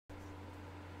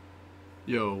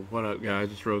Yo, what up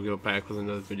guys, it's Rogo back with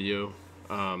another video.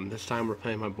 This time we're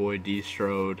playing my boy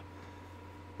D-Strode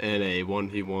in a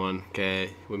 1v1, okay?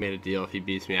 We made a deal, if he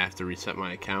beats me I have to reset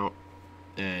my account,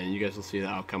 and you guys will see the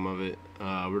outcome of it.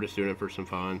 We're just doing it for some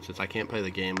fun, since I can't play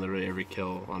the game. Literally every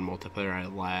kill on multiplayer I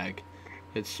lag.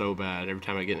 It's so bad, every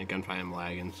time I get in a gunfight I'm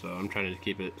lagging, so I'm trying to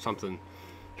keep it something,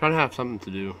 trying to have something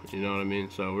to do, you know what I mean?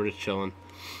 So we're just chilling,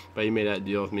 but he made that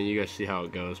deal with me. You guys see how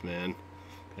it goes, man.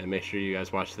 And make sure you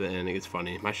guys watch to the end. It gets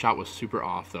funny. My shot was super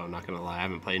off, though. I'm not going to lie. I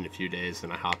haven't played in a few days,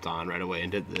 and I hopped on right away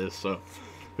and did this. So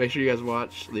make sure you guys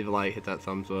watch. Leave a like. Hit that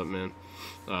thumbs up, man.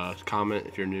 Comment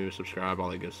if you're new. Subscribe. All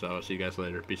that good stuff. I'll see you guys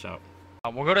later. Peace out.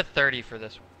 We'll go to 30 for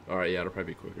this one. Alright, yeah. It'll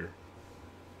probably be quicker.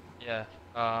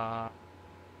 Yeah.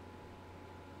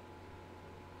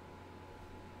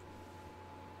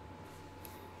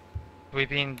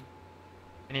 Sweeping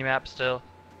mini-map still.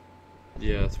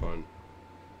 Yeah, that's fine.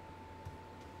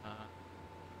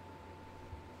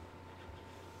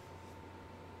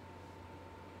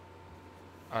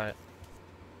 Alright.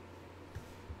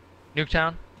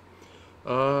 Nuketown?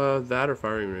 That or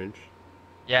firing range.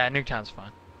 Yeah, Nuketown's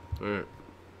fine. Alright.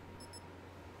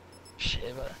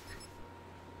 Shit, but...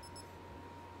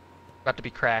 About to be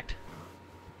cracked.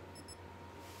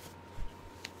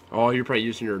 Oh, you're probably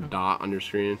using your dot on your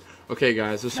screen. Okay,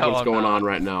 guys, this is No, what's I'm going not. on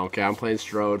right now. Okay, I'm playing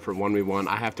Strode for 1v1.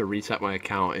 I have to reset my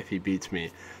account if he beats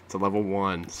me. It's a level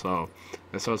 1, so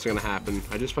that's what's going to happen.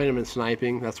 I just played him in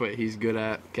sniping. That's what he's good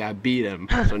at. Okay, I beat him,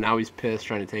 so now he's pissed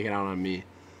trying to take it out on me.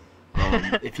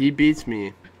 If he beats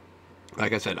me,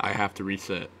 like I said, I have to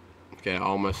reset. Okay,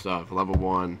 all my stuff. Level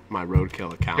 1, my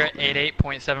roadkill account. You're at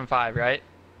 88.75, right?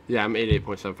 Yeah, I'm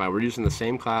 88.75. We're using the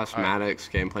same class, All right. Maddox.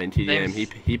 Okay, I'm playing TDM. Same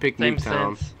He picked Same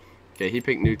Nuketown. sense. Okay, he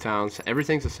picked Nuketown.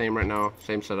 Everything's the same right now.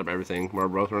 Same setup, everything. We're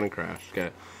both running Crash. Okay.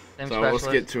 Same So let's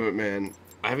specialist. get to it, man.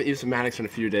 I haven't used the Maddox in a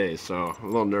few days, so I'm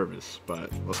a little nervous, but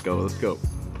let's go. Let's go.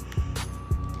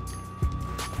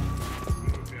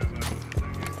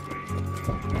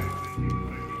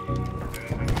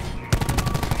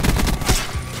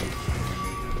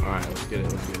 Alright, let's get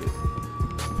it. Let's get it.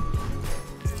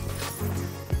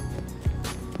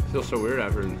 Feels so weird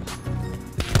after.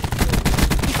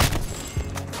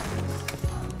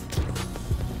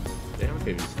 Damn, I can't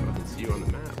even fucking see you on the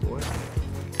map, boy.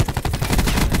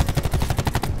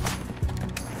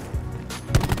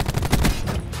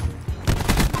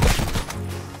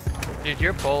 Dude,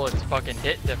 your bullets fucking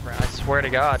hit different. I swear to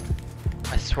God.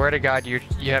 I swear to God, you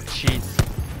have cheats.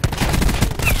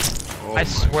 Oh I my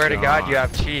swear to God, you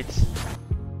have cheats.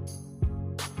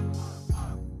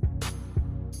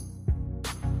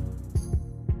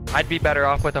 I'd be better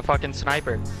off with a fucking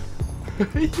sniper.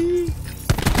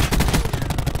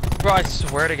 Bro, I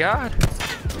swear to God.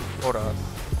 Hold up.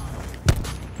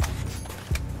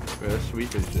 Man, that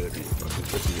sweeping shit be fucking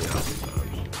pissing me out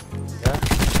sometimes. Yeah.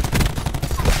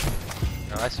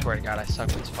 No, I swear to God, I suck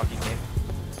at this fucking game.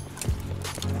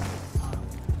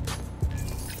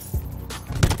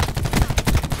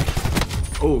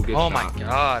 Oh, good Oh shot. my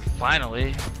God,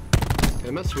 finally.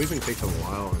 Damn, that sweeping takes a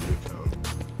while in Nuketown.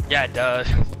 Yeah, it does.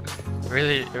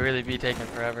 It really be taking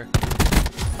forever.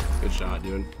 Good shot,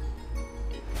 dude.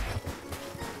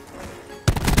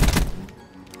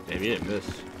 Damn, you didn't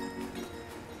miss.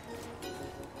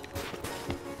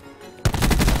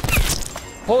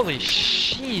 Holy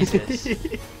Jesus.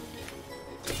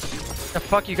 The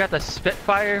fuck, you got the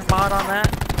Spitfire mod on that?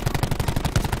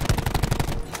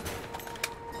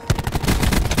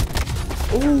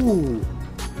 Ooh!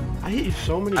 I hit you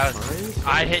so many times.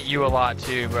 I hit you a lot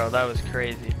too, bro. That was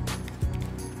crazy.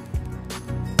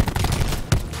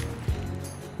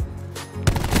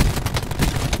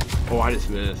 Oh, I just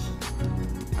missed.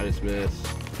 I just missed.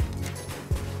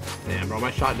 Damn, bro,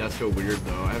 my shot does feel weird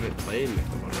though. I haven't played in a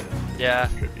couple of days. Yeah.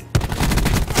 Trippy.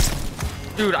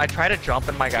 Dude, I try to jump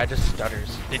and my guy just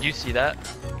stutters. Did you see that?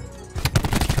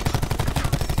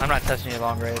 I'm not testing you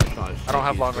long range. Shot is I don't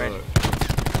have shaky long as range. fuck.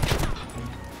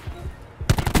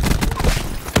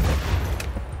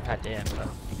 God damn, bro.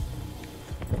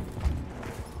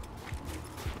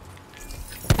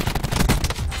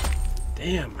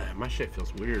 Damn, man, my shit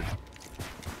feels weird.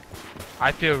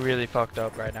 I feel really fucked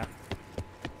up right now.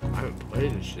 I haven't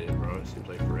played this shit, bro. It seems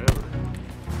like forever.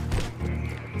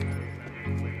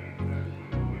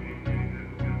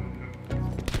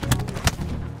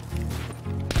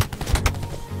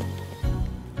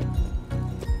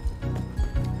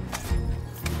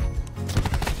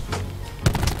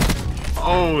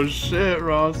 Oh shit,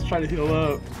 Ross, trying to heal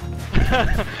up.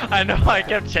 I know, I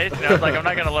kept chasing it. I was like, I'm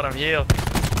not gonna let him heal.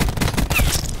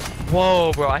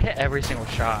 Whoa, bro, I hit every single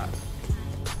shot.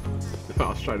 I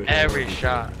was trying to hit Every him.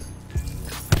 shot.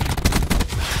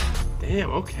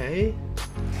 Damn, okay.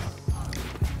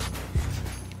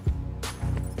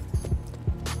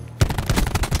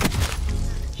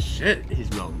 Shit, he's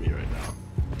melting me right now.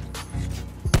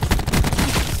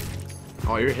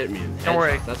 Oh, you're hitting me in the Don't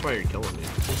worry. headshot. That's why you're killing me.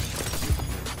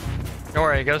 Don't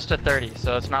worry, it goes to 30,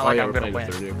 so it's not like yeah, I'm we're gonna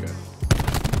playing win. to 30, okay.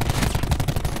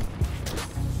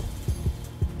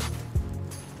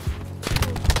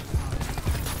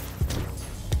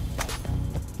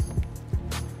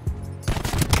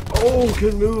 Oh,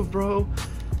 good move, bro.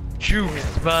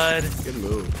 Juice, bud. Good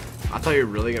move. I thought you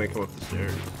were really gonna come up the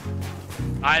stairs.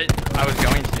 I was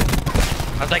going to.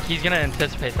 I was like, he's gonna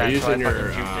anticipate that. Are you so I using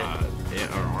your fucking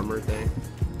juked or armor thing?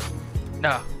 it.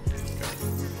 No.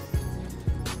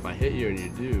 If I hit you and you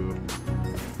do,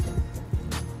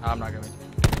 I'm not going to.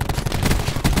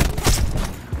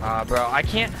 Bro, I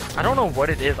can't. I don't know what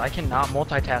it is. I cannot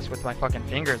multitask with my fucking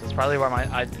fingers. That's probably why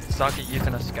I suck at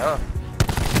using a scuff.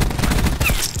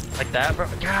 Like that, bro.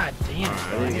 God damn. alright,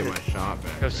 Bro. I need to get my shot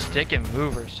back. Go stick and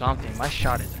move or something. My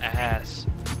shot is ass.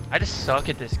 I just suck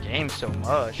at this game so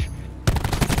much.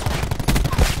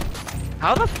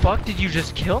 How the fuck did you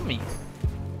just kill me?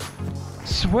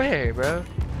 Swear, bro.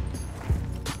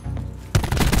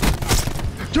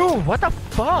 Dude, what the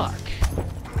fuck?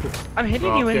 I'm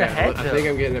hitting you in the head, I though. think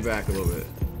I'm getting it back a little bit.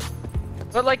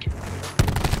 But like...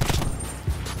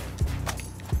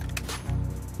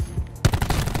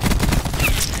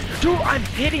 Dude, I'm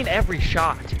hitting every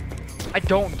shot. I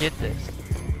don't get this.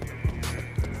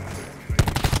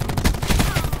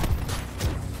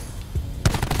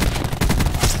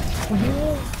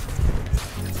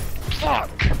 Fuck!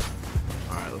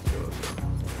 Alright, let's go.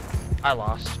 I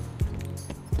lost.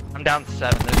 I'm down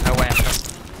 7. There's no way I'm coming.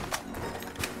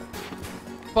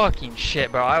 Fucking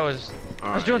shit, bro. I was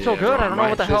doing so good. Bro, I don't know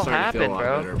what the hell happened,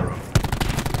 bro. Better, bro.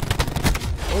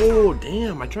 Oh,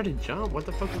 damn. I tried to jump. What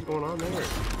the fuck is going on there?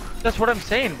 That's what I'm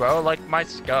saying, bro. Like, my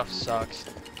scuff sucks.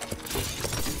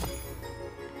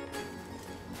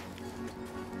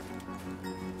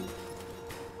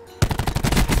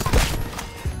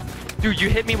 Dude, you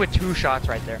hit me with 2 shots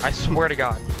right there. I swear to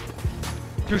God.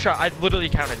 2 shots. I literally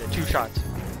counted it. 2 shots.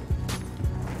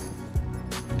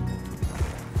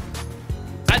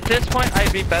 At this point,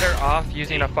 I'd be better off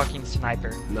using a fucking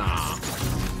sniper. Nah.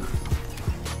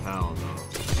 Hell no.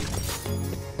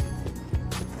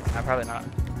 Nah, probably not.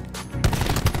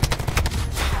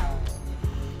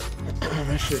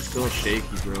 That shit's still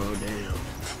shaky, bro. Damn.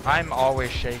 I'm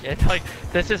always shaking. Like,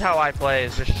 this is how I play,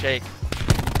 is just shake.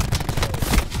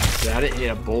 Dude, I didn't hit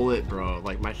a bullet, bro.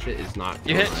 Like, my shit is not.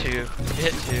 You hit right. 2. You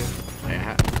hit 2.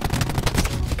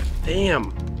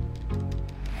 Damn.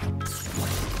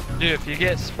 Dude, if you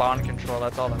get spawn control,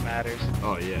 that's all that matters.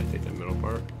 Oh, yeah. Take the middle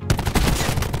part.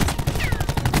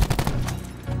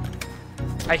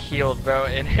 I healed, bro,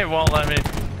 and it won't let me.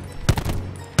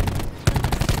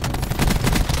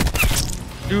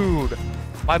 Dude,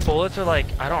 my bullets are like,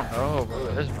 I don't know,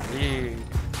 bro. This is weird.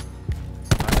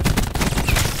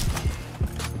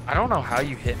 I don't know how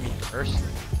you hit me first.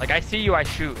 Like, I see you, I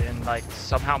shoot, and like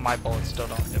somehow my bullets still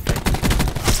don't hit me.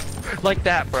 Like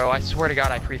that, bro. I swear to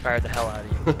God, I pre-fired the hell out of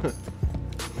you.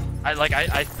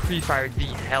 I pre-fired the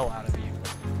hell out of you.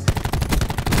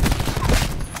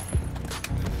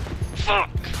 Fuck!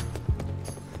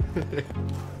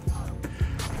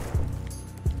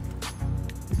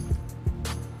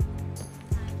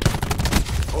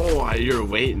 Oh, you're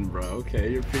waiting, bro. Okay,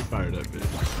 you're pre-fired that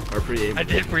bitch. Or pre-aimed. I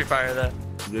did pre-fire that.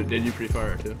 Did you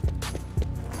pre-fire too?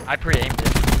 I pre-aimed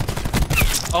it.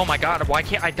 Oh my God, why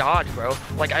can't I dodge, bro?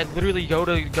 Like, I literally go.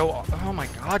 Oh my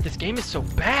God, this game is so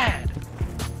bad.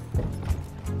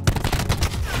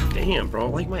 Damn, bro.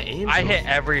 Like my aim. I hit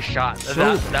every shot. So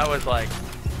That was like,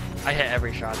 I hit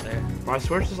every shot there. Bro, I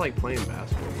swear it's just like playing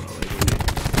basketball, bro. Like,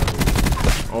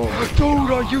 oh my Dude,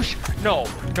 God. are you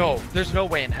no, there's no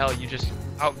way in hell you just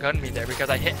outgunned me there because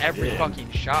I hit every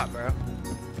fucking shot, bro.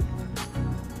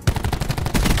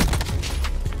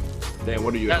 Damn,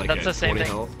 what are you That- like that's at the same 20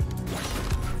 thing. health?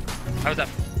 I was at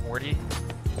 40.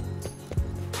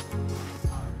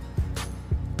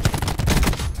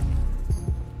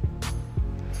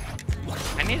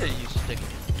 I need to use stick.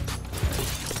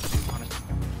 Honestly.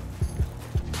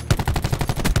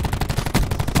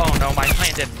 Oh no, my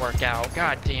plan didn't work out.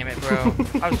 God damn it, bro.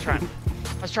 I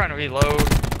was trying to reload.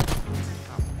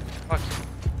 Oh, fuck you.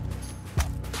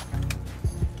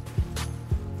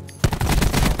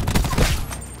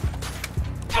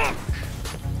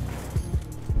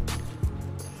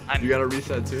 You gotta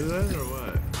reset too then, or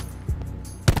what?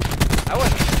 That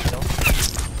wasn't the deal.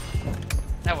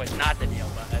 That was not the deal,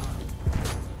 bud.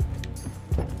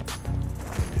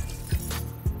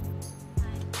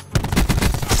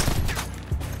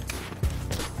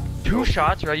 2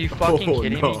 shots? Are you fucking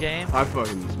kidding no. me, game? I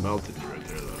fucking just melted you right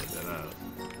there, though.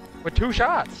 With 2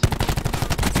 shots.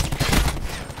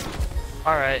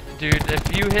 Alright, dude,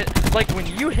 if you hit... Like, when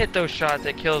you hit those shots,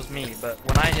 it kills me. But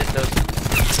when I hit those...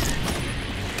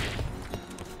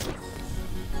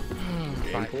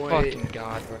 My fucking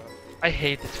god, bro. I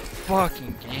hate this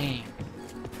fucking game.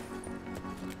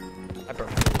 I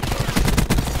broke it.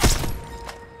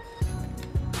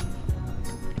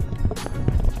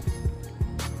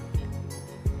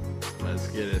 Let's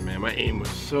get it, man. My aim was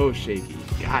so shaky.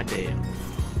 God damn.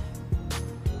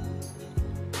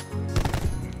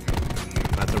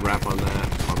 That's a wrap on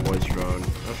that. My boy Strode.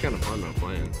 That was kind of fun though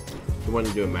playing. We wanted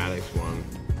to do a Maddox one.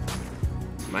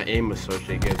 My aim was so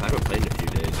shaky. I haven't played in a few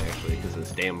days actually because of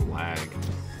this damn lag.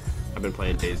 I've been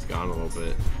playing Days Gone a little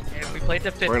bit. If we played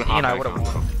to 15, We're gonna hop I back would have on,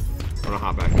 won. We're gonna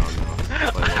hop back on now.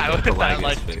 I was The lag at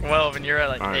like is fixed. 12 and you're at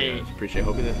like Alright, 8. guys, appreciate it.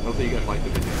 Hopefully you guys like the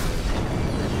video.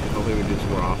 Hopefully we do some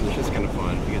more often. It's just kind of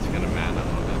fun. It gets kind of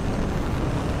mad.